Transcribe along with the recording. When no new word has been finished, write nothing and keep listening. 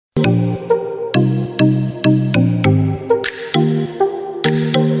Welcome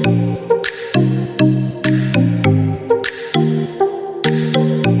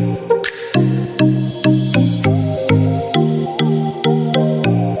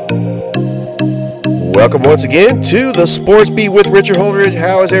once again to the Sports Beat with Richard Holdridge.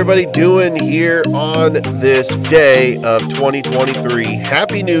 How is everybody doing here on this day of 2023?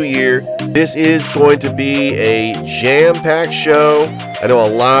 Happy New Year. This is going to be a jam-packed show. I know a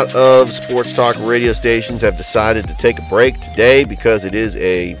lot of sports talk radio stations have decided to take a break today because it is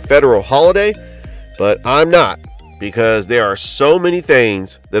a federal holiday, but I'm not, because there are so many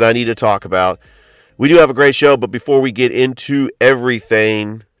things that I need to talk about. We do have a great show, but before we get into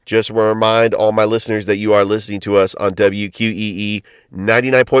everything, just want to remind all my listeners that you are listening to us on WQEE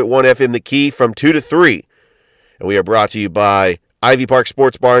 99.1 FM The Key from 2 to 3. And we are brought to you by Ivy Park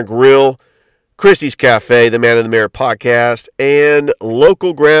Sports Bar and Grill, Christie's Cafe, the Man of the Mirror podcast, and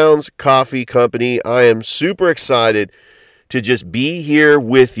Local Grounds Coffee Company. I am super excited to just be here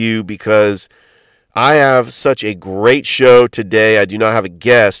with you because I have such a great show today. I do not have a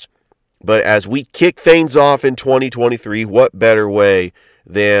guest, but as we kick things off in 2023, what better way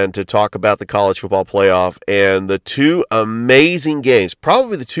than to talk about the college football playoff and the two amazing games,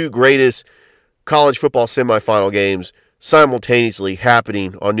 probably the two greatest college football semifinal games simultaneously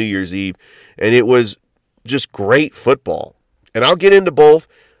happening on New Year's Eve. And it was just great football. And I'll get into both.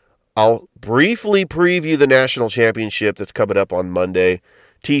 I'll briefly preview the national championship that's coming up on Monday,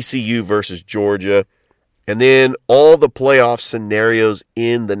 TCU versus Georgia, and then all the playoff scenarios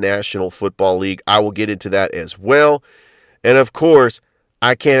in the National Football League. I will get into that as well. And of course,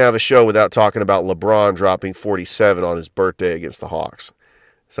 I can't have a show without talking about LeBron dropping 47 on his birthday against the Hawks.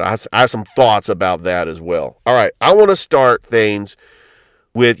 So I have some thoughts about that as well. All right, I want to start things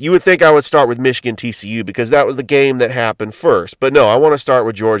with, you would think I would start with Michigan TCU because that was the game that happened first. But no, I want to start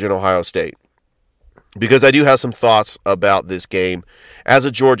with Georgia and Ohio State because I do have some thoughts about this game. As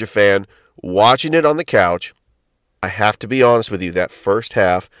a Georgia fan, watching it on the couch, I have to be honest with you, that first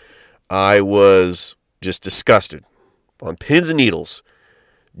half, I was just disgusted. On pins and needles.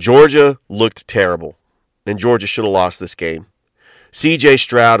 Georgia looked terrible, and Georgia should have lost this game. C.J.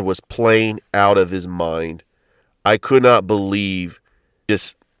 Stroud was playing out of his mind. I could not believe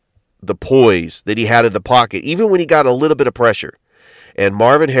just the poise that he had in the pocket, even when he got a little bit of pressure. And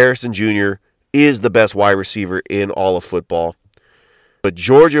Marvin Harrison Jr. is the best wide receiver in all of football. But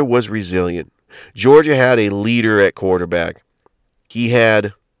Georgia was resilient. Georgia had a leader at quarterback. He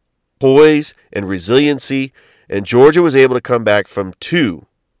had poise and resiliency, and Georgia was able to come back from two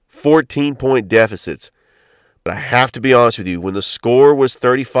 14-point deficits. But I have to be honest with you, when the score was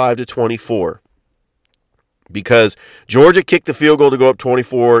 35-24, because Georgia kicked the field goal to go up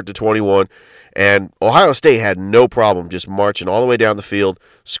 24-21, and Ohio State had no problem just marching all the way down the field,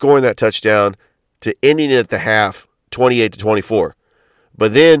 scoring that touchdown to ending it at the half 28-24.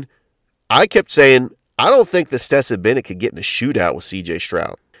 But then I kept saying, I don't think that Stetson Bennett could get in a shootout with C.J.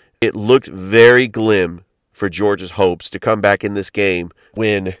 Stroud. It looked very glim for Georgia's hopes to come back in this game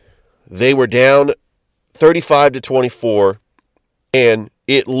when they were down 35-24, and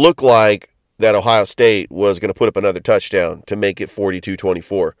it looked like that Ohio State was going to put up another touchdown to make it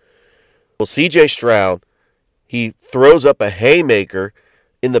 42-24. Well, C.J. Stroud, he throws up a haymaker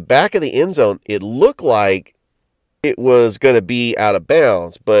in the back of the end zone. It looked like it was going to be out of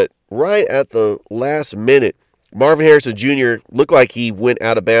bounds, but right at the last minute, Marvin Harrison Jr. looked like he went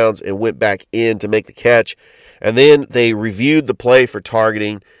out of bounds and went back in to make the catch. And then they reviewed the play for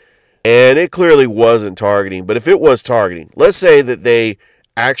targeting, and it clearly wasn't targeting. But if it was targeting, let's say that they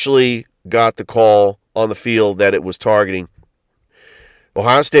actually got the call on the field that it was targeting.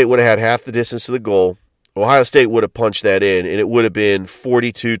 Ohio State would have had half the distance to the goal. Ohio State would have punched that in, and it would have been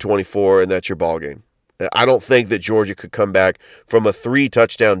 42-24, and that's your ball game. I don't think that Georgia could come back from a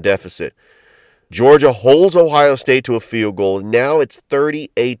 3-touchdown deficit. Georgia holds Ohio State to a field goal. Now it's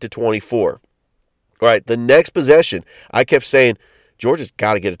 38-24. All right, the next possession, I kept saying, Georgia's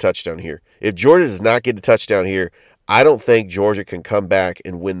got to get a touchdown here. If Georgia does not get a touchdown here, I don't think Georgia can come back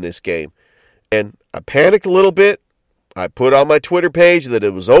and win this game. And I panicked a little bit. I put on my Twitter page that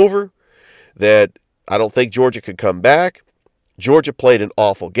it was over, that I don't think Georgia could come back. Georgia played an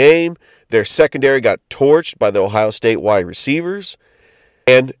awful game. Their secondary got torched by the Ohio State wide receivers.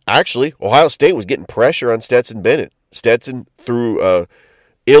 And actually, Ohio State was getting pressure on Stetson Bennett. Stetson threw a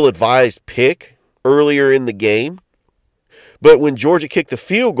ill-advised pick earlier in the game. But when Georgia kicked the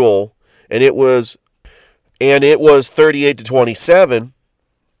field goal, and it was 38-27,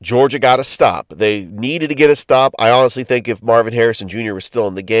 Georgia got a stop. They needed to get a stop. I honestly think if Marvin Harrison Jr. was still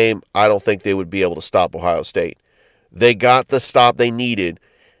in the game, I don't think they would be able to stop Ohio State. They got the stop they needed,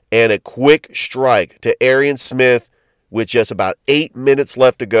 and a quick strike to Arian Smith with just about 8 minutes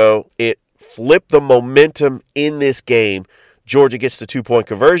left to go. It flipped the momentum in this game. Georgia gets the 2-point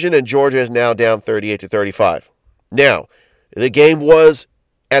conversion, and Georgia is now down 38-35. Now, the game was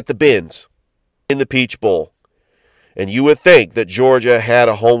at the Bins in the Peach Bowl, and you would think that Georgia had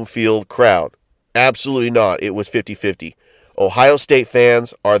a home field crowd. Absolutely not. It was 50-50. Ohio State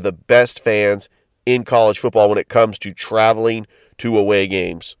fans are the best fans in college football when it comes to traveling to away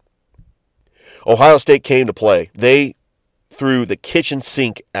games. Ohio State came to play. They threw the kitchen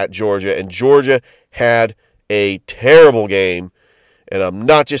sink at Georgia, and Georgia had a terrible game. And I'm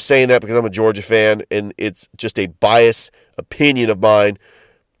not just saying that because I'm a Georgia fan, and it's just a biased opinion of mine.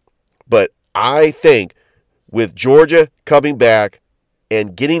 But I think with Georgia coming back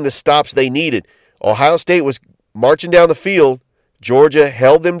and getting the stops they needed, Ohio State was marching down the field. Georgia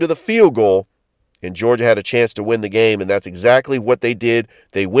held them to the field goal, and Georgia had a chance to win the game, and that's exactly what they did.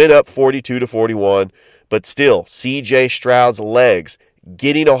 They went up 42-41, but still, C.J. Stroud's legs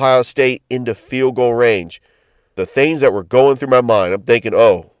getting Ohio State into field goal range. The things that were going through my mind, I'm thinking,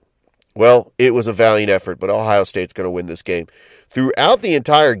 oh, well, it was a valiant effort, but Ohio State's going to win this game. Throughout the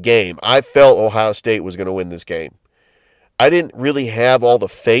entire game, I felt Ohio State was going to win this game. I didn't really have all the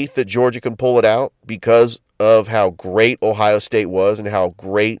faith that Georgia can pull it out because of how great Ohio State was and how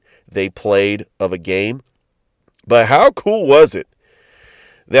great they played of a game. But how cool was it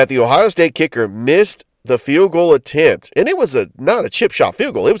that the Ohio State kicker missed the field goal attempt? And it was not a chip shot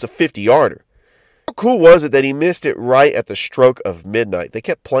field goal. It was a 50-yarder. How cool was it that he missed it right at the stroke of midnight? They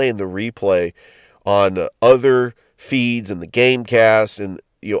kept playing the replay on other feeds and the Gamecast, and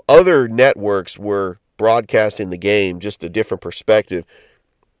other networks were broadcasting the game, just a different perspective.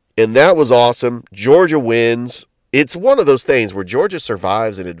 And that was awesome. Georgia wins. It's one of those things where Georgia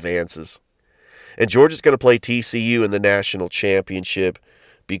survives and advances. And Georgia's going to play TCU in the national championship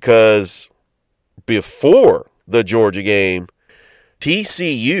because before the Georgia game,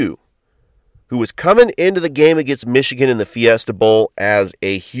 TCU, who was coming into the game against Michigan in the Fiesta Bowl as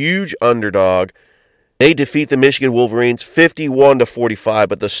a huge underdog, they defeat the Michigan Wolverines 51-45.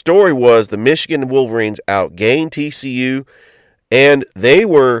 But the story was the Michigan Wolverines outgained TCU, and they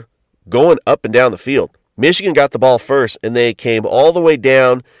were going up and down the field. Michigan got the ball first, and they came all the way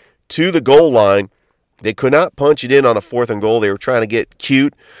down to the goal line. They could not punch it in on a 4th and goal. They were trying to get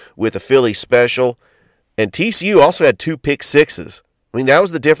cute with a Philly special. And TCU also had 2 pick sixes. I mean, that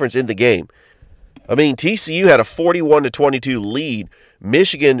was the difference in the game. I mean, TCU had a 41-22 lead.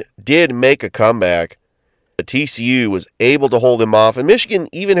 Michigan did make a comeback. The TCU was able to hold them off, and Michigan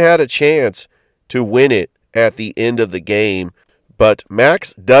even had a chance to win it at the end of the game. But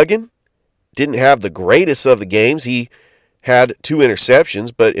Max Duggan didn't have the greatest of the games. He had 2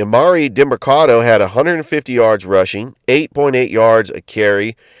 interceptions, but Emari Demercado had 150 yards rushing, 8.8 yards a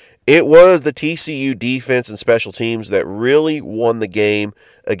carry. It was the TCU defense and special teams that really won the game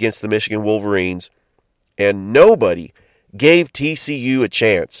against the Michigan Wolverines, and nobody gave TCU a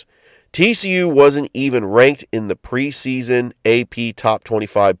chance. TCU wasn't even ranked in the preseason AP Top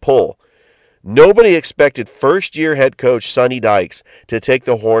 25 poll. Nobody expected first-year head coach Sonny Dykes to take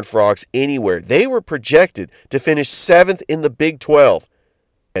the Horned Frogs anywhere. They were projected to finish 7th in the Big 12.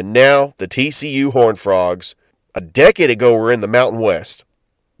 And now the TCU Horned Frogs, a decade ago, were in the Mountain West.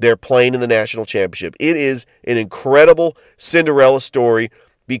 They're playing in the national championship. It is an incredible Cinderella story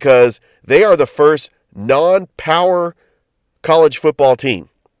because they are the first non-power college football team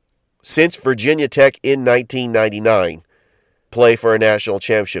since Virginia Tech in 1999 play for a national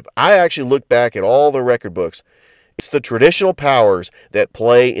championship. I actually look back at all the record books. It's the traditional powers that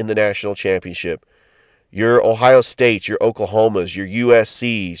play in the national championship. Your Ohio States, your Oklahomas, your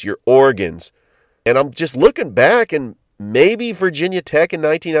USCs, your Oregons. And I'm just looking back, and maybe Virginia Tech in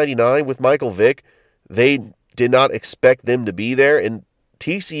 1999 with Michael Vick, they did not expect them to be there, and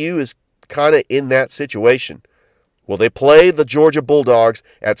TCU is kind of in that situation. Well, they play the Georgia Bulldogs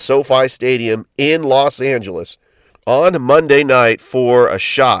at SoFi Stadium in Los Angeles on Monday night for a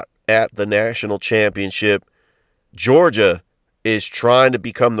shot at the national championship. Georgia is trying to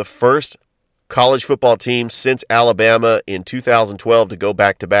become the first college football team since Alabama in 2012 to go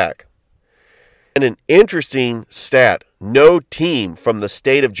back-to-back. And an interesting stat, no team from the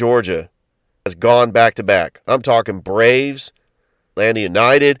state of Georgia has gone back-to-back. I'm talking Braves, Atlanta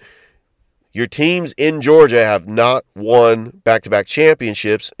United. Your teams in Georgia have not won back-to-back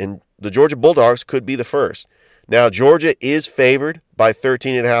championships, and the Georgia Bulldogs could be the first. Now, Georgia is favored by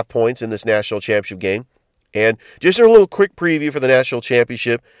 13.5 points in this national championship game. And just a little quick preview for the national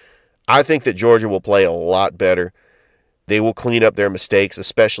championship, I think that Georgia will play a lot better. They will clean up their mistakes,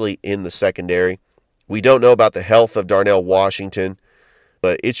 especially in the secondary. We don't know about the health of Darnell Washington,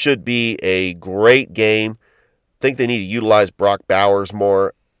 But it should be a great game. I think they need to utilize Brock Bowers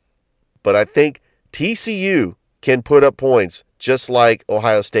more. But I think TCU can put up points just like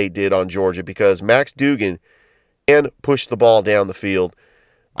Ohio State did on Georgia because Max Duggan can push the ball down the field.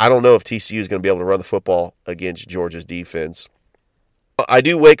 I don't know if TCU is going to be able to run the football against Georgia's defense. I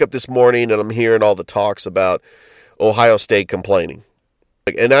do wake up this morning and I'm hearing all the talks about Ohio State complaining.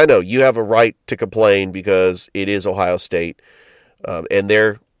 And I know you have a right to complain because it is Ohio State. And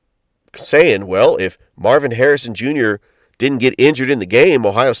they're saying, well, if Marvin Harrison Jr. didn't get injured in the game,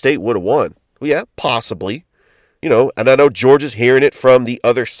 Ohio State would have won. Well, yeah, possibly. And I know Georgia's hearing it from the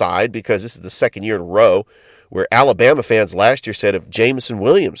other side because this is the second year in a row where Alabama fans last year said if Jameson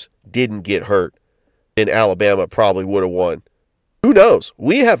Williams didn't get hurt, then Alabama probably would have won. Who knows?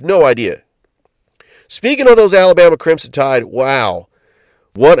 We have no idea. Speaking of those Alabama Crimson Tide, wow.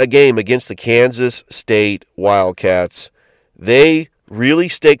 What a game against the Kansas State Wildcats. They really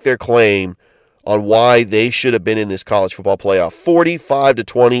staked their claim on why they should have been in this college football playoff.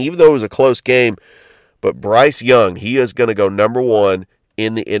 45-20, even though it was a close game. But Bryce Young, he is going to go number 1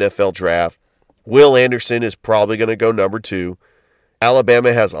 in the NFL draft. Will Anderson is probably going to go number 2.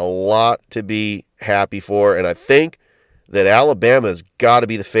 Alabama has a lot to be happy for, and I think that Alabama has got to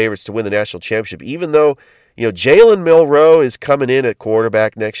be the favorites to win the national championship, even though, Jalen Milroe is coming in at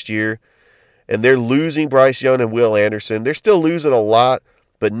quarterback next year, and they're losing Bryce Young and Will Anderson. They're still losing a lot,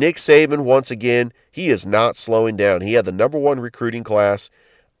 but Nick Saban, once again, he is not slowing down. He had the number 1 recruiting class.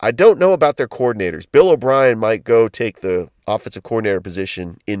 I don't know about their coordinators. Bill O'Brien might go take the offensive coordinator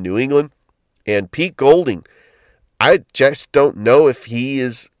position in New England. And Pete Golding, I just don't know if he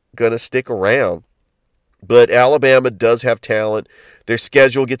is going to stick around. But Alabama does have talent. Their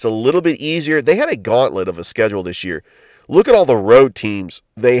schedule gets a little bit easier. They had a gauntlet of a schedule this year. Look at all the road teams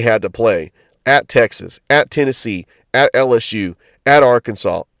they had to play. At Texas, at Tennessee, at LSU, at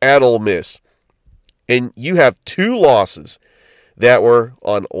Arkansas, at Ole Miss. And you have 2 losses that were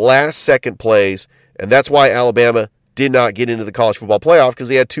on last-second plays, and that's why Alabama did not get into the college football playoff because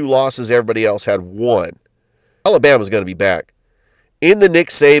they had 2 losses. Everybody else had 1. Alabama's going to be back. In the Nick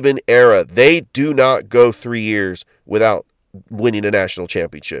Saban era, they do not go 3 years without winning a national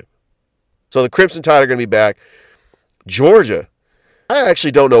championship. So the Crimson Tide are going to be back. Georgia, I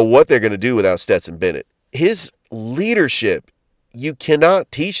actually don't know what they're going to do without Stetson Bennett. His leadership, you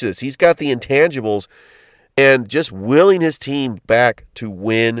cannot teach this. He's got the intangibles, and just willing his team back to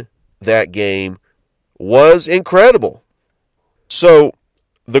win that game was incredible. So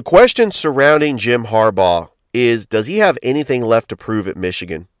the question surrounding Jim Harbaugh is, does he have anything left to prove at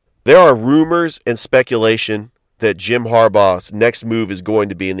Michigan? There are rumors and speculation that Jim Harbaugh's next move is going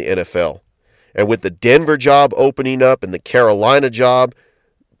to be in the NFL. And with the Denver job opening up and the Carolina job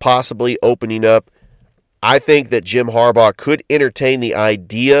possibly opening up, I think that Jim Harbaugh could entertain the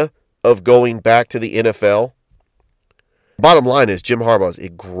idea of going back to the NFL. Bottom line is Jim Harbaugh is a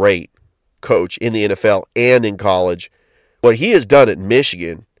great coach in the NFL and in college. What he has done at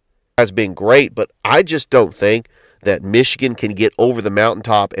Michigan has been great, but I just don't think that Michigan can get over the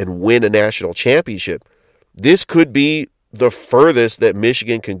mountaintop and win a national championship. This could be the furthest that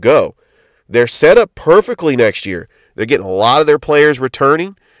Michigan can go. They're set up perfectly next year. They're getting a lot of their players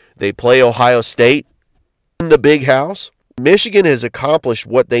returning. They play Ohio State in the big house. Michigan has accomplished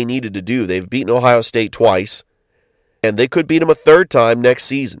what they needed to do. They've beaten Ohio State twice, and they could beat them a third time next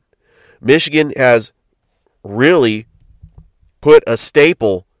season. Michigan has really put a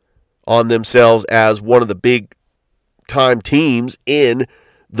staple on themselves as one of the big-time teams in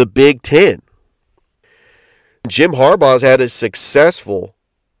the Big Ten. Jim Harbaugh's had a successful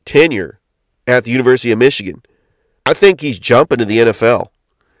tenure at the University of Michigan. I think he's jumping to the NFL.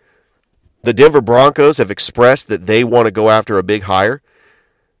 The Denver Broncos have expressed that they want to go after a big hire.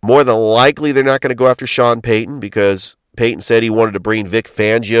 More than likely, they're not going to go after Sean Payton because Payton said he wanted to bring Vic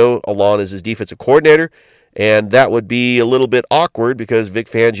Fangio along as his defensive coordinator, and that would be a little bit awkward because Vic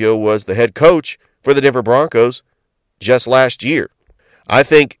Fangio was the head coach for the Denver Broncos just last year. I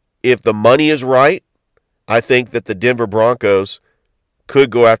think if the money is right, I think that the Denver Broncos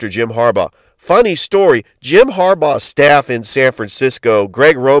could go after Jim Harbaugh. Funny story, Jim Harbaugh's staff in San Francisco,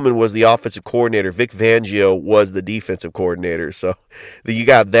 Greg Roman was the offensive coordinator. Vic Fangio was the defensive coordinator. So you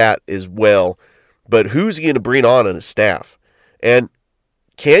got that as well. But who's he going to bring on his staff? And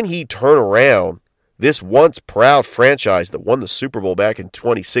can he turn around this once proud franchise that won the Super Bowl back in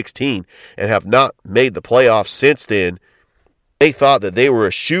 2016 and have not made the playoffs since then? They thought that they were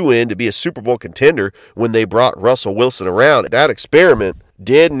a shoo-in to be a Super Bowl contender when they brought Russell Wilson around. That experiment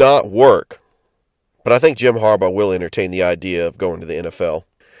did not work. But I think Jim Harbaugh will entertain the idea of going to the NFL.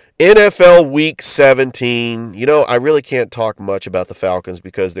 NFL Week 17. I really can't talk much about the Falcons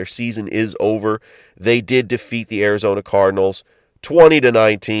because their season is over. They did defeat the Arizona Cardinals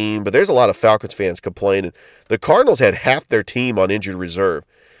 20-19, but there's a lot of Falcons fans complaining. The Cardinals had half their team on injured reserve,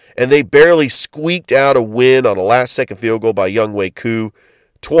 and they barely squeaked out a win on a last-second field goal by Younghoe Koo,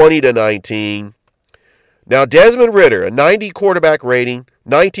 20-19. Now, Desmond Ridder, a 90 quarterback rating,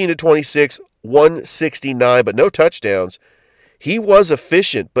 19-26, 169, but no touchdowns. He was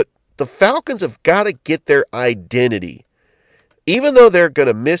efficient, but the Falcons have got to get their identity. Even though they're going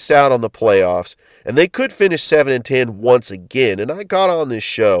to miss out on the playoffs, and they could finish 7-10 once again, and I got on this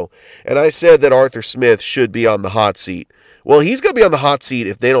show, and I said that Arthur Smith should be on the hot seat. Well, he's going to be on the hot seat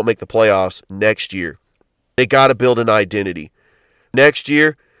if they don't make the playoffs next year. They got to build an identity. Next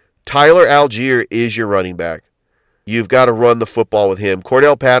year, Tyler Algier is your running back. You've got to run the football with him.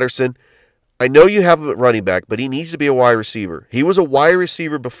 Cordell Patterson, I know you have him at running back, but he needs to be a wide receiver. He was a wide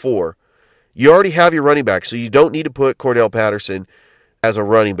receiver before. You already have your running back, so you don't need to put Cordell Patterson as a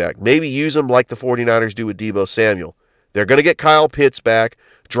running back. Maybe use him like the 49ers do with Deebo Samuel. They're going to get Kyle Pitts back.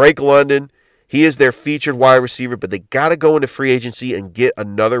 Drake London, he is their featured wide receiver, but they got to go into free agency and get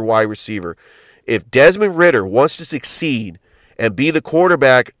another wide receiver. If Desmond Ridder wants to succeed and be the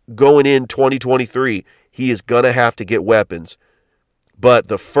quarterback going in 2023, he is going to have to get weapons. But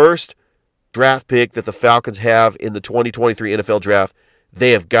the first draft pick that the Falcons have in the 2023 NFL draft,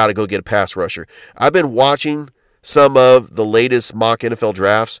 they have got to go get a pass rusher. I've been watching some of the latest mock NFL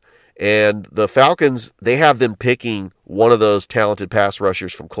drafts, and the Falcons, they have them picking one of those talented pass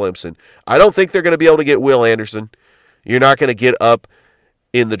rushers from Clemson. I don't think they're going to be able to get Will Anderson. You're not going to get up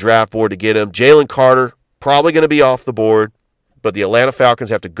in the draft board to get him. Jalen Carter, probably going to be off the board, but the Atlanta Falcons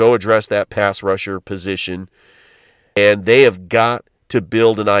have to go address that pass rusher position, and they have got to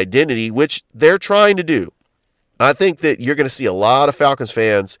build an identity, which they're trying to do. I think that you're going to see a lot of Falcons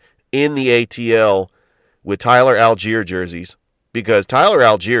fans in the ATL with Tyler Algier jerseys because Tyler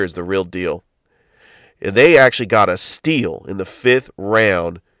Algier is the real deal. And they actually got a steal in the 5th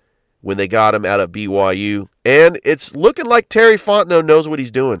round when they got him out of BYU. And it's looking like Terry Fontenot knows what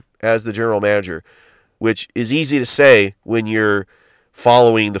he's doing as the general manager, which is easy to say when you're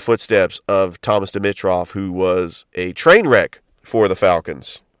following the footsteps of Thomas Dimitroff, who was a train wreck for the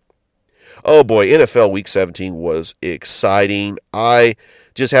Falcons. Oh boy, NFL Week 17 was exciting. I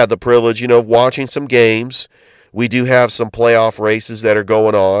just had the privilege, of watching some games. We do have some playoff races that are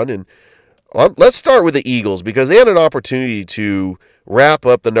going on. And let's start with the Eagles because they had an opportunity to wrap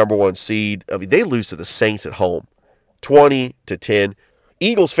up the number 1 seed. I mean, they lose to the Saints at home, 20-10.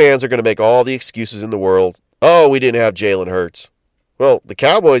 Eagles fans are going to make all the excuses in the world. Oh, we didn't have Jalen Hurts. Well, the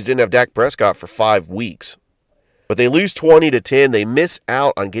Cowboys didn't have Dak Prescott for 5 weeks. But they lose 20-10. They miss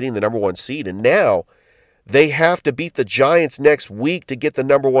out on getting the number 1 seed. And now they have to beat the Giants next week to get the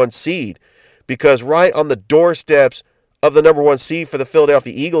number 1 seed. Because right on the doorsteps of the number 1 seed for the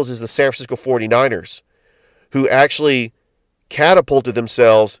Philadelphia Eagles is the San Francisco 49ers, who actually catapulted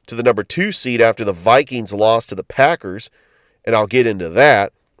themselves to the number 2 seed after the Vikings lost to the Packers. And I'll get into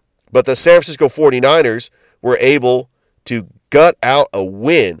that. But the San Francisco 49ers were able to gut out a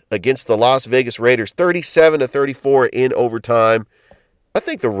win against the Las Vegas Raiders, 37-34 in overtime. I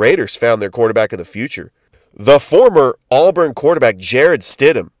think the Raiders found their quarterback of the future. The former Auburn quarterback, Jared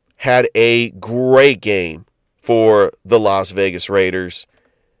Stidham, had a great game for the Las Vegas Raiders,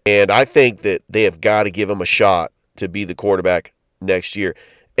 and I think that they have got to give him a shot to be the quarterback next year.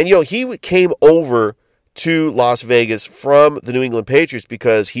 And, he came over to Las Vegas from the New England Patriots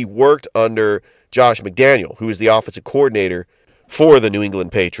because he worked under Josh McDaniel, who is the offensive coordinator for the New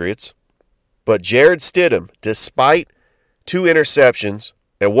England Patriots. But Jared Stidham, despite 2 interceptions,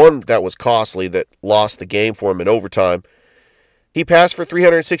 and one that was costly that lost the game for him in overtime, he passed for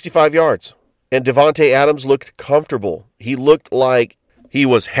 365 yards. And Devontae Adams looked comfortable. He looked like he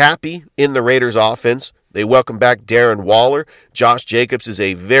was happy in the Raiders offense. They welcome back Darren Waller. Josh Jacobs is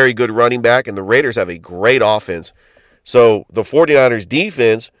a very good running back, and the Raiders have a great offense. So the 49ers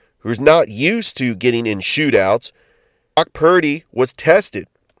defense, who's not used to getting in shootouts, Brock Purdy was tested.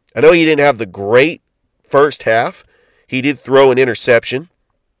 I know he didn't have the great first half. He did throw an interception.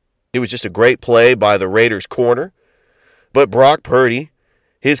 It was just a great play by the Raiders corner. But Brock Purdy,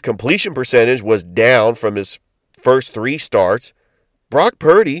 his completion percentage was down from his first 3 starts. Brock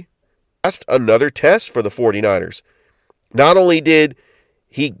Purdy passed another test for the 49ers. Not only did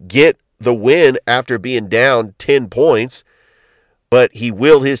he get the win after being down 10 points, but he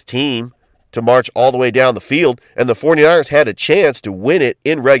willed his team to march all the way down the field, and the 49ers had a chance to win it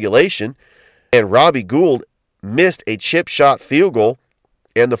in regulation, and Robbie Gould missed a chip shot field goal,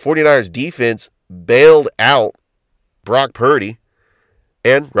 and the 49ers defense bailed out Brock Purdy.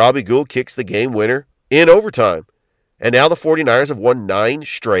 And Robbie Gould kicks the game winner in overtime. And now the 49ers have won 9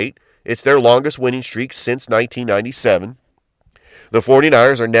 straight. It's their longest winning streak since 1997. The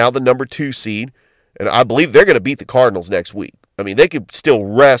 49ers are now the number 2 seed, and I believe they're going to beat the Cardinals next week. I mean, they could still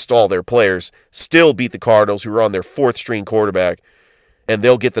rest all their players, still beat the Cardinals, who are on their 4th-string quarterback, and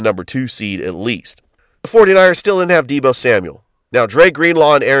they'll get the number 2 seed at least. The 49ers still didn't have Deebo Samuel. Now, Dre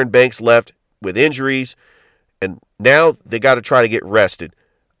Greenlaw and Aaron Banks left with injuries, and now they got to try to get rested.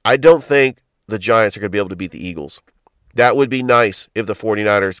 I don't think the Giants are going to be able to beat the Eagles. That would be nice if the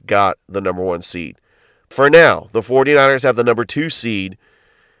 49ers got the number 1 seed. For now, the 49ers have the number 2 seed,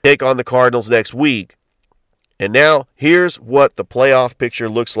 take on the Cardinals next week. And now, here's what the playoff picture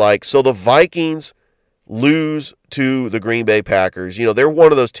looks like. So the Vikings lose to the Green Bay Packers. You know, they're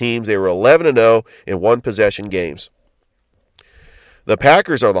one of those teams. They were 11-0 in one-possession games. The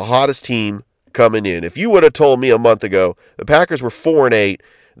Packers are the hottest team coming in. If you would have told me a month ago the Packers were 4-8,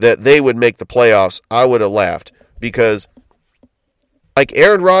 that they would make the playoffs, I would have laughed. Because, like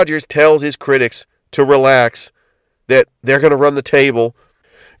Aaron Rodgers tells his critics to relax, that they're going to run the table.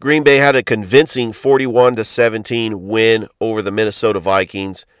 Green Bay had a convincing 41-17 win over the Minnesota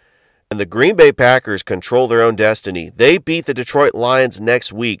Vikings. And the Green Bay Packers control their own destiny. They beat the Detroit Lions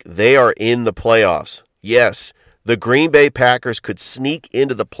next week. They are in the playoffs. Yes, the Green Bay Packers could sneak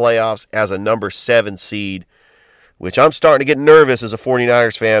into the playoffs as a number 7 seed, which I'm starting to get nervous as a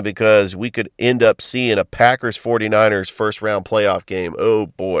 49ers fan because we could end up seeing a Packers-49ers first-round playoff game. Oh,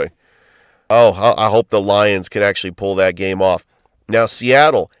 boy. Oh, I hope the Lions can actually pull that game off. Now,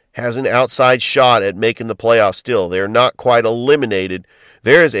 Seattle has an outside shot at making the playoffs still. They're not quite eliminated.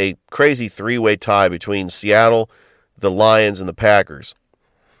 There is a crazy 3-way tie between Seattle, the Lions, and the Packers.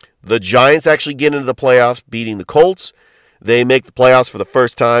 The Giants actually get into the playoffs, beating the Colts. They make the playoffs for the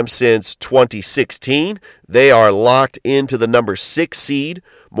first time since 2016. They are locked into the number 6 seed.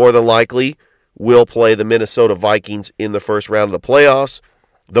 More than likely, will play the Minnesota Vikings in the first round of the playoffs.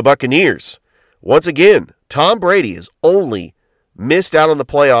 The Buccaneers. Once again, Tom Brady has only missed out on the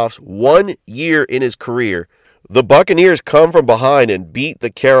playoffs 1 year in his career. The Buccaneers come from behind and beat the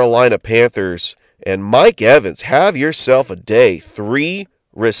Carolina Panthers. And Mike Evans, have yourself a day. 3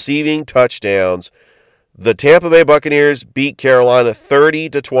 receiving touchdowns. The Tampa Bay Buccaneers beat Carolina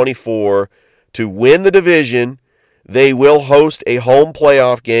 30-24 to win the division. They will host a home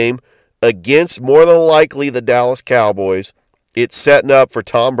playoff game against, more than likely, the Dallas Cowboys. It's setting up for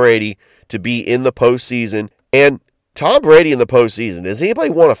Tom Brady to be in the postseason. And Tom Brady in the postseason, does anybody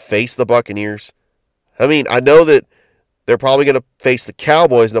want to face the Buccaneers? I mean, I know that they're probably going to face the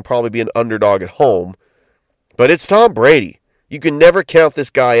Cowboys and they'll probably be an underdog at home. But it's Tom Brady. You can never count this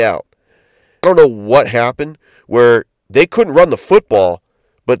guy out. I don't know what happened where they couldn't run the football,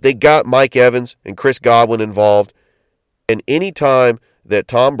 but they got Mike Evans and Chris Godwin involved. And any time that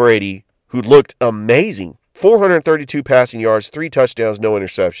Tom Brady, who looked amazing, 432 passing yards, 3 touchdowns, no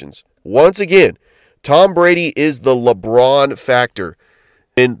interceptions. Once again, Tom Brady is the LeBron factor.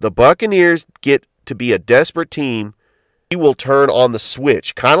 When the Buccaneers get to be a desperate team, he will turn on the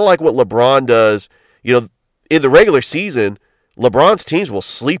switch. Kind of like what LeBron does. You know, in the regular season, LeBron's teams will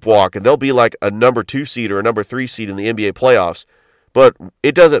sleepwalk and they'll be like a number 2 seed or a number 3 seed in the NBA playoffs. But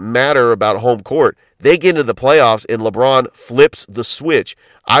it doesn't matter about home court. They get into the playoffs and LeBron flips the switch.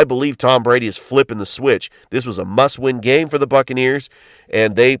 I believe Tom Brady is flipping the switch. This was a must-win game for the Buccaneers,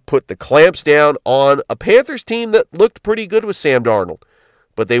 and they put the clamps down on a Panthers team that looked pretty good with Sam Darnold.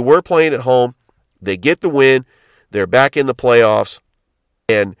 But they were playing at home. They get the win. They're back in the playoffs.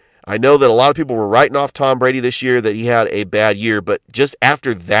 And I know that a lot of people were writing off Tom Brady this year, that he had a bad year. But just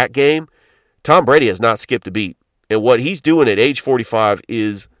after that game, Tom Brady has not skipped a beat. And what he's doing at age 45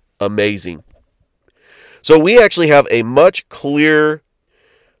 is amazing. So we actually have a much clearer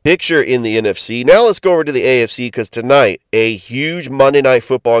picture in the NFC. Now let's go over to the AFC, because tonight, a huge Monday Night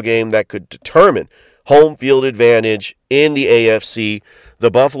Football game that could determine home field advantage in the AFC.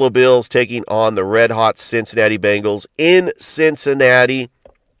 The Buffalo Bills taking on the red-hot Cincinnati Bengals in Cincinnati.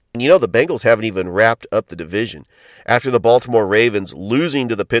 And you know, the Bengals haven't even wrapped up the division. After the Baltimore Ravens losing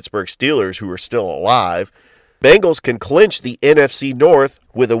to the Pittsburgh Steelers, who are still alive, Bengals can clinch the NFC North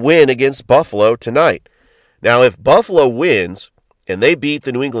with a win against Buffalo tonight. Now, if Buffalo wins and they beat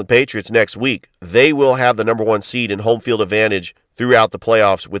the New England Patriots next week, they will have the number 1 seed and home field advantage throughout the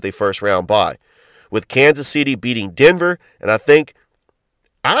playoffs with a first-round bye. With Kansas City beating Denver, and I think,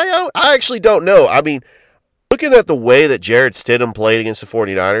 I actually don't know. I mean, looking at the way that Jared Stidham played against the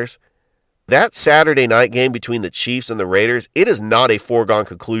 49ers, that Saturday night game between the Chiefs and the Raiders, it is not a foregone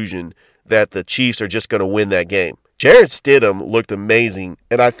conclusion that the Chiefs are just going to win that game. Jared Stidham looked amazing,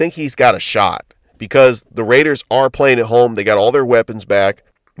 and I think he's got a shot. because the Raiders are playing at home. They got all their weapons back.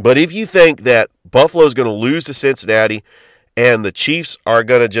 But if you think that Buffalo is going to lose to Cincinnati and the Chiefs are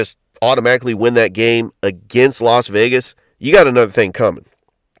going to just automatically win that game against Las Vegas, you got another thing coming.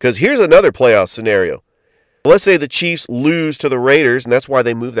 Because here's another playoff scenario. Let's say the Chiefs lose to the Raiders, and that's why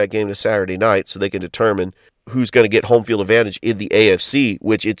they moved that game to Saturday night, so they can determine who's going to get home field advantage in the AFC,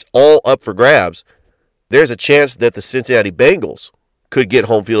 which it's all up for grabs. There's a chance that the Cincinnati Bengals could get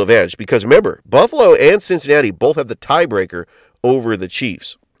home field advantage. Because remember, Buffalo and Cincinnati both have the tiebreaker over the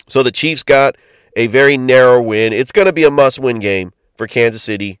Chiefs. So the Chiefs got a very narrow win. It's going to be a must-win game for Kansas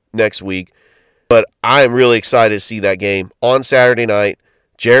City next week. But I'm really excited to see that game on Saturday night.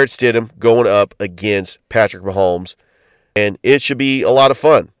 Jarrett Stidham going up against Patrick Mahomes. And it should be a lot of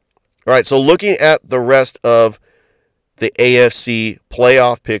fun. All right, so looking at the rest of the AFC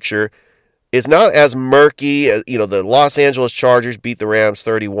playoff picture, it's not as murky. The Los Angeles Chargers beat the Rams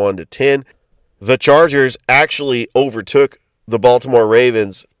 31-10. The Chargers actually overtook the Baltimore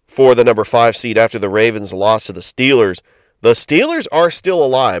Ravens for the number 5 seed after the Ravens lost to the Steelers. The Steelers are still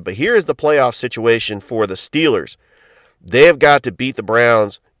alive, but here is the playoff situation for the Steelers. They have got to beat the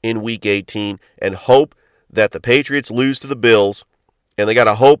Browns in Week 18 and hope that the Patriots lose to the Bills, and they got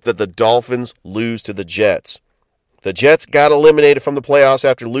to hope that the Dolphins lose to the Jets. The Jets got eliminated from the playoffs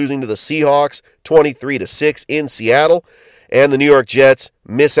after losing to the Seahawks 23-6 in Seattle, and the New York Jets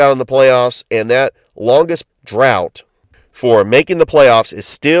miss out on the playoffs, and that longest drought for making the playoffs is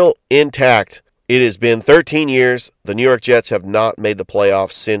still intact. It has been 13 years. The New York Jets have not made the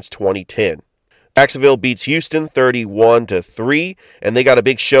playoffs since 2010. Jacksonville beats Houston 31-3, and they got a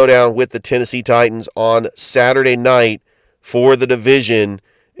big showdown with the Tennessee Titans on Saturday night for the division.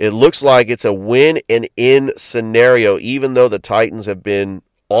 It looks like it's a win-and-in scenario, even though the Titans have been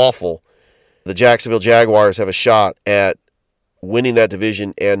awful. The Jacksonville Jaguars have a shot at winning that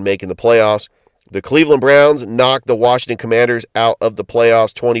division and making the playoffs. The Cleveland Browns knocked the Washington Commanders out of the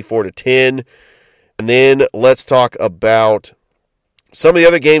playoffs 24-10. And then let's talk about some of the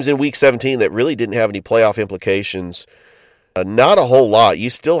other games in Week 17 that really didn't have any playoff implications. Not a whole lot. You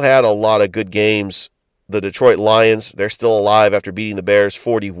still had a lot of good games. The Detroit Lions, they're still alive after beating the Bears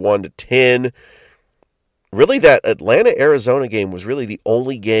 41-10. Really, that Atlanta-Arizona game was really the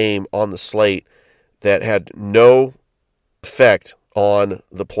only game on the slate that had no effect on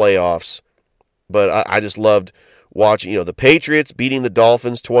the playoffs. But I just loved watching, the Patriots beating the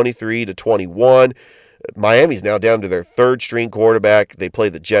Dolphins 23-21. Miami's now down to their third-string quarterback. They play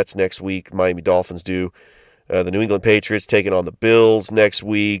the Jets next week. Miami Dolphins do. The New England Patriots taking on the Bills next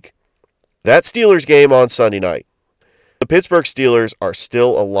week. That Steelers game on Sunday night. The Pittsburgh Steelers are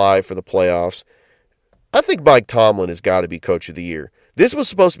still alive for the playoffs. I think Mike Tomlin has got to be Coach of the Year. This was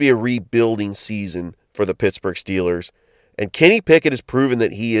supposed to be a rebuilding season for the Pittsburgh Steelers, and Kenny Pickett has proven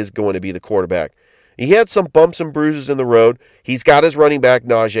that he is going to be the quarterback. He had some bumps and bruises in the road. He's got his running back,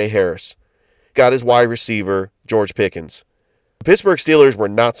 Najee Harris. Got his wide receiver, George Pickens. The Pittsburgh Steelers were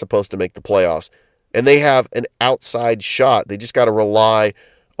not supposed to make the playoffs, and they have an outside shot. They just got to rely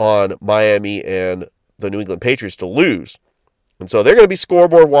on Miami and the New England Patriots to lose. And so they're going to be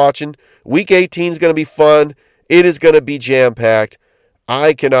scoreboard watching. Week 18 is going to be fun. It is going to be jam-packed.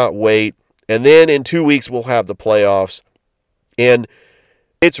 I cannot wait. And then in 2 weeks, we'll have the playoffs. And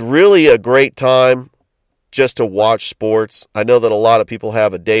it's really a great time just to watch sports. I know that a lot of people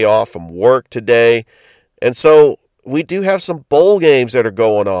have a day off from work today. And so we do have some bowl games that are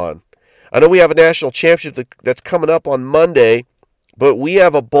going on. I know we have a national championship that's coming up on Monday, but we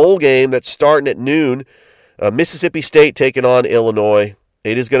have a bowl game that's starting at noon. Mississippi State taking on Illinois.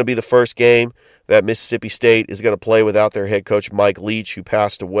 It is going to be the first game that Mississippi State is going to play without their head coach, Mike Leach, who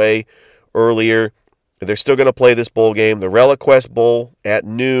passed away earlier. They're still going to play this bowl game. The ReliaQuest Bowl at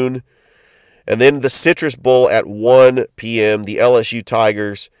noon. And then the Citrus Bowl at 1 p.m. The LSU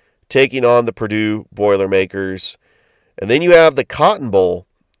Tigers taking on the Purdue Boilermakers. And then you have the Cotton Bowl,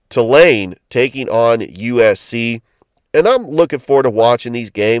 Tulane taking on USC. And I'm looking forward to watching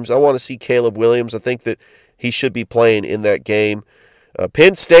these games. I want to see Caleb Williams. I think that he should be playing in that game.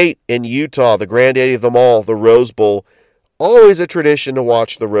 Penn State and Utah, the granddaddy of them all, the Rose Bowl. Always a tradition to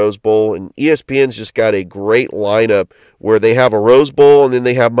watch the Rose Bowl, and ESPN's just got a great lineup where they have a Rose Bowl and then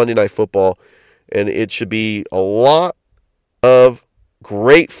they have Monday Night Football, and it should be a lot of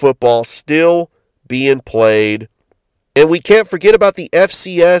great football still being played. And we can't forget about the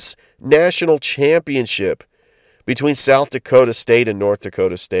FCS National Championship between South Dakota State and North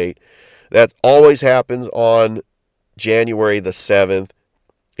Dakota State. That always happens on January the 7th.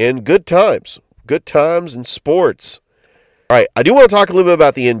 And good times in sports. All right, I do want to talk a little bit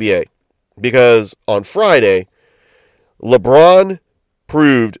about the NBA because on Friday, LeBron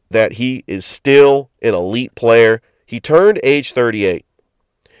proved that he is still an elite player. He turned age 38,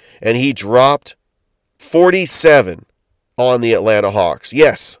 and he dropped 47 on the Atlanta Hawks.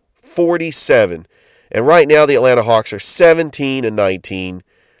 Yes, 47. And right now the Atlanta Hawks are 17-19.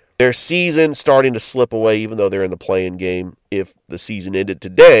 Their season starting to slip away, even though they're in the play-in game if the season ended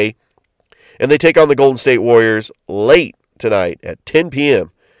today. And they take on the Golden State Warriors late tonight at 10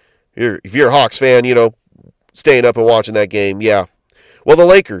 p.m. If you're a Hawks fan, staying up and watching that game, yeah. Well, the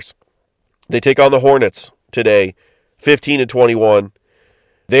Lakers, they take on the Hornets today, 15-21.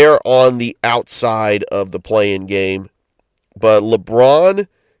 They're on the outside of the play-in game. But LeBron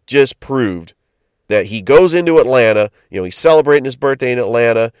just proved that he goes into Atlanta, he's celebrating his birthday in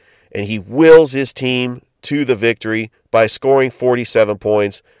Atlanta, and he wills his team to the victory by scoring 47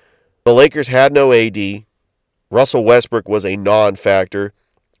 points. The Lakers had no AD. Russell Westbrook was a non-factor.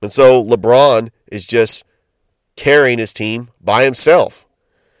 And so LeBron is just carrying his team by himself.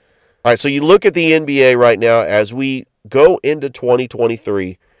 All right, so you look at the NBA right now as we go into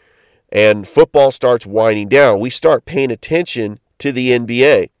 2023 and football starts winding down. We start paying attention to the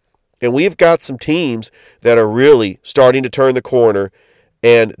NBA. And we've got some teams that are really starting to turn the corner,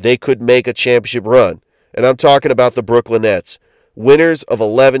 and they could make a championship run. And I'm talking about the Brooklyn Nets. Winners of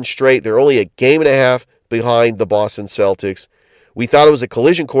 11 straight. They're only a game and a half behind the Boston Celtics. We thought it was a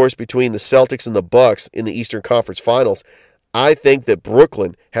collision course between the Celtics and the Bucks in the Eastern Conference Finals. I think that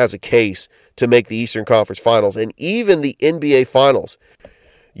Brooklyn has a case to make the Eastern Conference Finals and even the NBA Finals.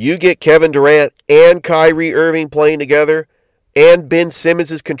 You get Kevin Durant and Kyrie Irving playing together, and Ben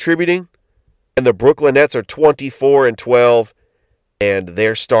Simmons is contributing, and the Brooklyn Nets are 24-12, and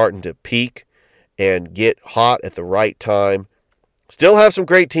they're starting to peak and get hot at the right time. Still have some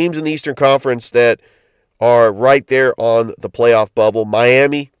great teams in the Eastern Conference that are right there on the playoff bubble.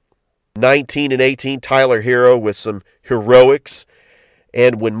 Miami, 19-18, Tyler Hero with some heroics.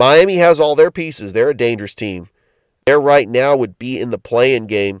 And when Miami has all their pieces, they're a dangerous team. They right now would be in the play-in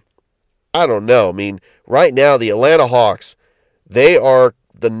game. I don't know. I mean, right now the Atlanta Hawks, they are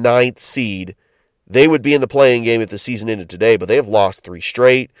the 9th seed. They would be in the play-in game if the season ended today, but they have lost 3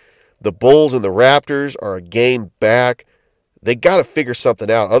 straight. The Bulls and the Raptors are a game back. They got to figure something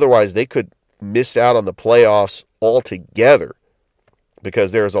out. Otherwise, they could miss out on the playoffs altogether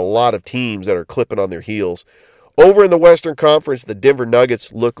because there's a lot of teams that are clipping on their heels. Over in the Western Conference, the Denver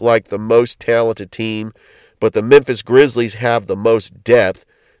Nuggets look like the most talented team, but the Memphis Grizzlies have the most depth.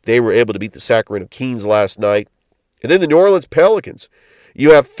 They were able to beat the Sacramento Kings last night. And then the New Orleans Pelicans.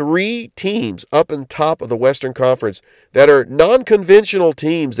 You have 3 teams up in top of the Western Conference that are non-conventional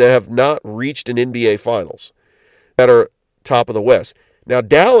teams that have not reached an NBA Finals, that are top of the West. Now,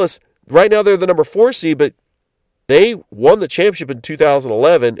 Dallas, right now they're the number 4 seed, but they won the championship in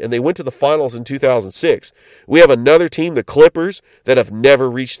 2011, and they went to the finals in 2006. We have another team, the Clippers, that have never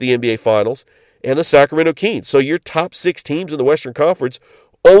reached the NBA Finals, and the Sacramento Kings. So your top 6 teams in the Western Conference,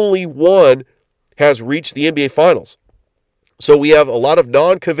 only one has reached the NBA Finals. So we have a lot of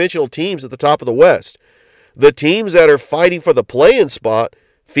non-conventional teams at the top of the West. The teams that are fighting for the play-in spot,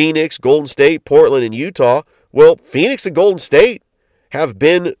 Phoenix, Golden State, Portland, and Utah, well, Phoenix and Golden State have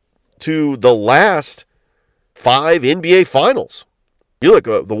been to the last 5 NBA Finals. You look,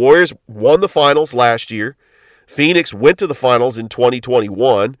 the Warriors won the finals last year. Phoenix went to the finals in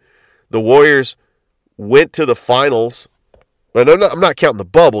 2021. The Warriors went to the finals. And I'm not counting the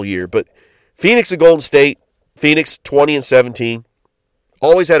bubble year, but Phoenix and Golden State, Phoenix 20-17,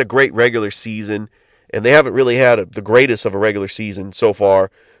 always had a great regular season, and they haven't really had the greatest of a regular season so far.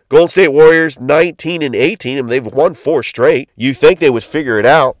 Golden State Warriors 19-18, and they've won 4 straight. You think they would figure it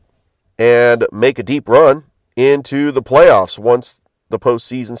out and make a deep run into the playoffs once the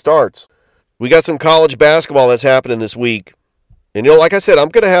postseason starts. We got some college basketball that's happening this week. And, like I said, I'm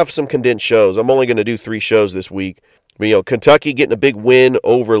going to have some condensed shows. I'm only going to do 3 shows this week. But, Kentucky getting a big win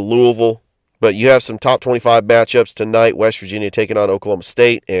over Louisville. But you have some top 25 matchups tonight. West Virginia taking on Oklahoma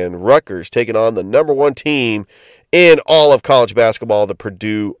State, and Rutgers taking on the number 1 team in all of college basketball, the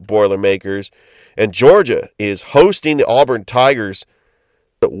Purdue Boilermakers. And Georgia is hosting the Auburn Tigers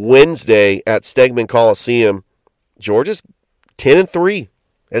Wednesday at Stegman Coliseum. Georgia's 10-3.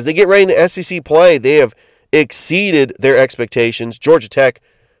 As they get ready into SEC play, they have exceeded their expectations. Georgia Tech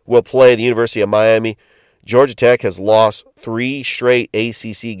will play the University of Miami. Georgia Tech has lost 3 straight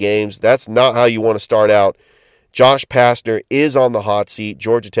ACC games. That's not how you want to start out. Josh Pastner is on the hot seat.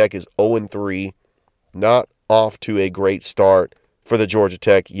 Georgia Tech is 0-3. Not off to a great start for the Georgia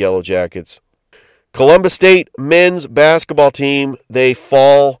Tech Yellow Jackets. Columbus State men's basketball team, they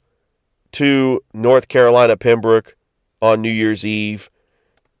fall to North Carolina Pembroke on New Year's Eve.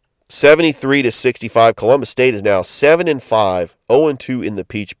 73-65. Columbus State is now 7-5, 0-2 in the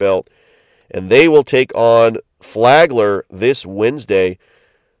Peach Belt, and they will take on Flagler this Wednesday.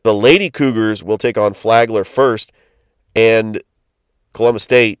 The Lady Cougars will take on Flagler first, and Columbus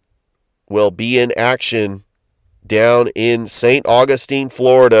State will be in action down in St. Augustine,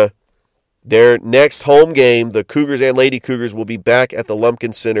 Florida. Their next home game, the Cougars and Lady Cougars, will be back at the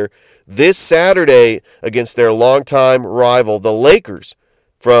Lumpkin Center this Saturday against their longtime rival, the Lakers,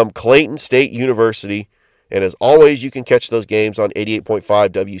 from Clayton State University. And as always, you can catch those games on 88.5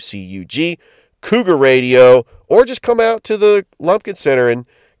 WCUG, Cougar Radio, or just come out to the Lumpkin Center and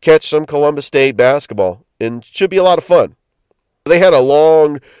catch some Columbus State basketball. And it should be a lot of fun. They had a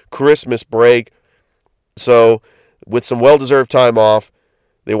long Christmas break, so with some well-deserved time off,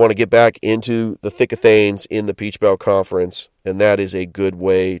 they want to get back into the thick of things in the Peach Belt Conference, and that is a good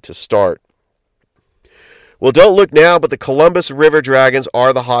way to start. Well, don't look now, but the Columbus River Dragons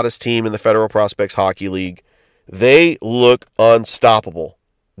are the hottest team in the Federal Prospects Hockey League. They look unstoppable.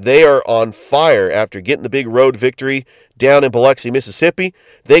 They are on fire after getting the big road victory down in Biloxi, Mississippi.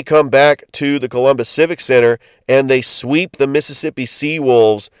 They come back to the Columbus Civic Center, and they sweep the Mississippi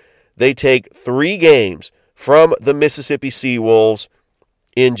Seawolves. They take 3 games from the Mississippi Seawolves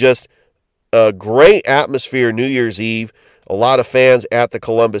in just a great atmosphere New Year's Eve. A lot of fans at the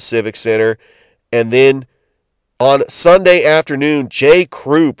Columbus Civic Center. And then on Sunday afternoon, Jay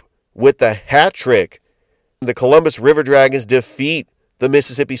Krupp with the hat trick. The Columbus River Dragons defeat the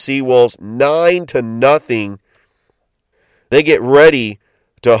Mississippi Seawolves 9-0. They get ready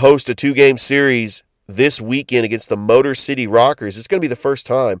to host a 2-game series this weekend against the Motor City Rockers. It's going to be the first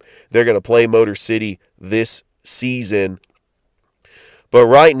time they're going to play Motor City this season. But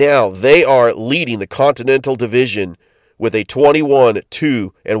right now, they are leading the Continental Division with a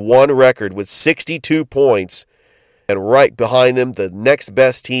 21-2-1 record with 62 points. And right behind them, the next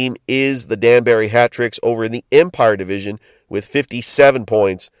best team is the Danbury Hat Tricks over in the Empire Division with 57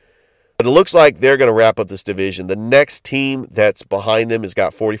 points. But it looks like they're going to wrap up this division. The next team that's behind them has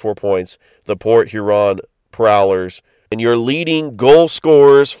got 44 points, the Port Huron Prowlers. And your leading goal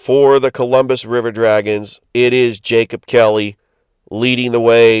scorers for the Columbus River Dragons, it is Jacob Kelly, leading the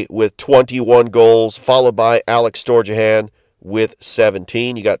way with 21 goals, followed by Alex Storjahan with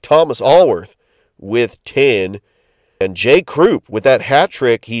 17. You got Thomas Allworth with 10. And Jay Krupp with that hat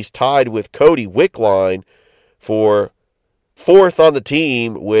trick, he's tied with Cody Wickline for 4th on the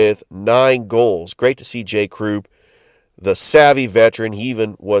team with 9 goals. Great to see Jay Krupp, the savvy veteran. He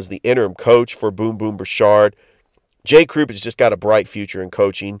even was the interim coach for Boom Boom Burchard. Jay Krupp has just got a bright future in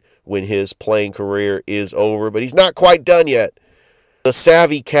coaching when his playing career is over, but he's not quite done yet. The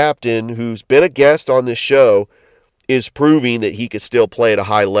savvy captain, who's been a guest on this show, is proving that he could still play at a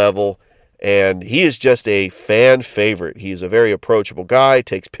high level, and he is just a fan favorite. He's a very approachable guy,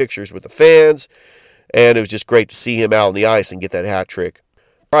 takes pictures with the fans, and it was just great to see him out on the ice and get that hat trick.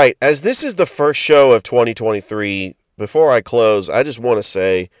 All right, as this is the first show of 2023, before I close, I just want to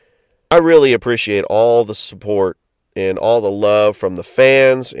say I really appreciate all the support and all the love from the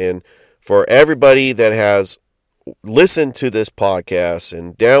fans and for everybody that has listened to this podcast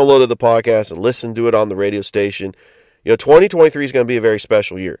and downloaded the podcast and listened to it on the radio station. 2023 is going to be a very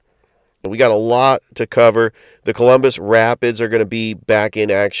special year. We got a lot to cover. The Columbus Rapids are going to be back in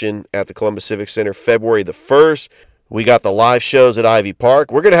action at the Columbus Civic Center February the 1st. We got the live shows at Ivy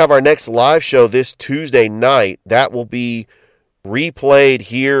Park. We're going to have our next live show this Tuesday night. That will be replayed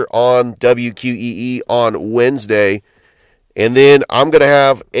here on WQEE on Wednesday. And then I'm going to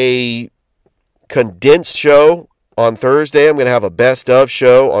have a condensed show on Thursday. I'm going to have a best of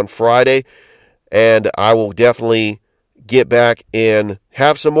show on Friday. And I will definitely get back and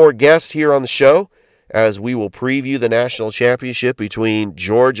have some more guests here on the show as we will preview the national championship between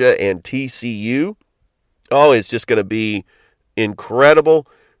Georgia and TCU. Oh, it's just going to be incredible.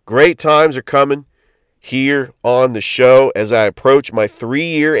 Great times are coming here on the show as I approach my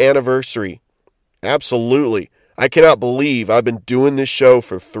 3-year anniversary. Absolutely. I cannot believe I've been doing this show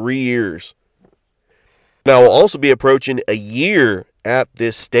for 3 years. Now, we'll also be approaching a year at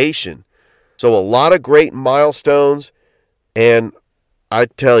this station. So a lot of great milestones. And I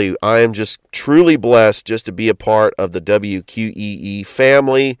tell you, I am just truly blessed just to be a part of the WQEE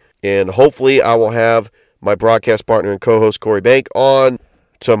family. And hopefully I will have my broadcast partner and co-host Corey Bank on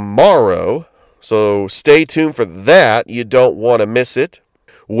tomorrow. So stay tuned for that. You don't want to miss it.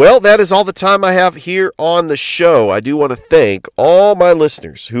 Well, that is all the time I have here on the show. I do want to thank all my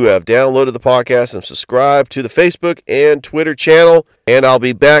listeners who have downloaded the podcast and subscribed to the Facebook and Twitter channel. And I'll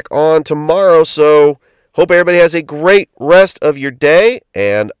be back on tomorrow. So hope everybody has a great rest of your day.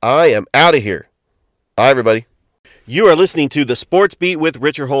 And I am out of here. Bye, everybody. You are listening to The Sports Beat with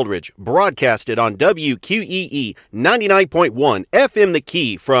Richard Holdridge, broadcasted on WQEE 99.1 FM The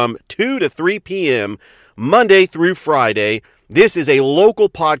Key from 2 to 3 p.m. Monday through Friday. This is a local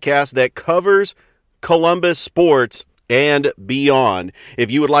podcast that covers Columbus sports and beyond. If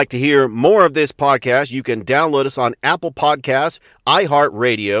you would like to hear more of this podcast, you can download us on Apple Podcasts,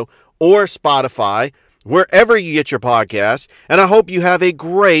 iHeartRadio, or Spotify, wherever you get your podcasts. And I hope you have a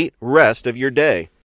great rest of your day.